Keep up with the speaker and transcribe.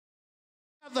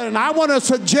And I want to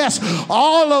suggest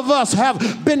all of us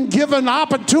have been given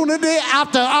opportunity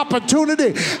after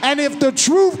opportunity. And if the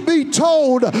truth be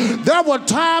told, there were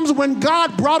times when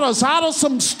God brought us out of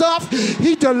some stuff.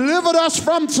 He delivered us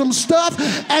from some stuff,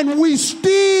 and we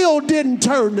still didn't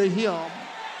turn to Him.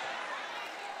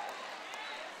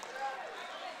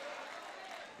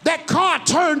 That car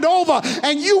turned over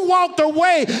and you walked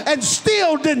away and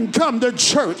still didn't come to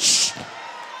church.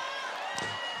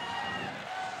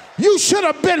 You should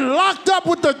have been locked up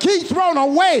with the key thrown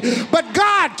away, but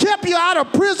God kept you out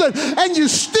of prison and you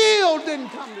still didn't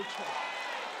come to church.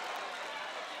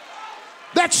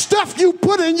 That stuff you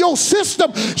put in your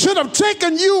system should have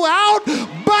taken you out,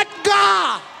 but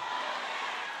God.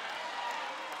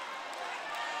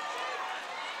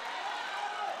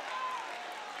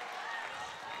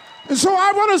 And so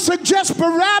I want to suggest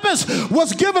Barabbas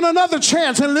was given another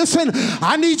chance. And listen,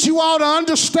 I need you all to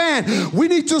understand, we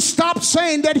need to stop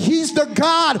saying that He's the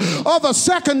God of a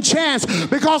second chance,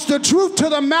 because the truth to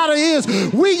the matter is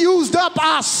we used up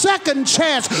our second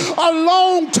chance a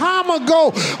long time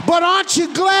ago. But aren't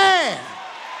you glad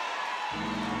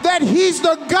that He's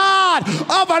the God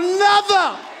of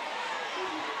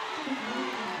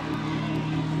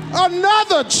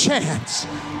another chance?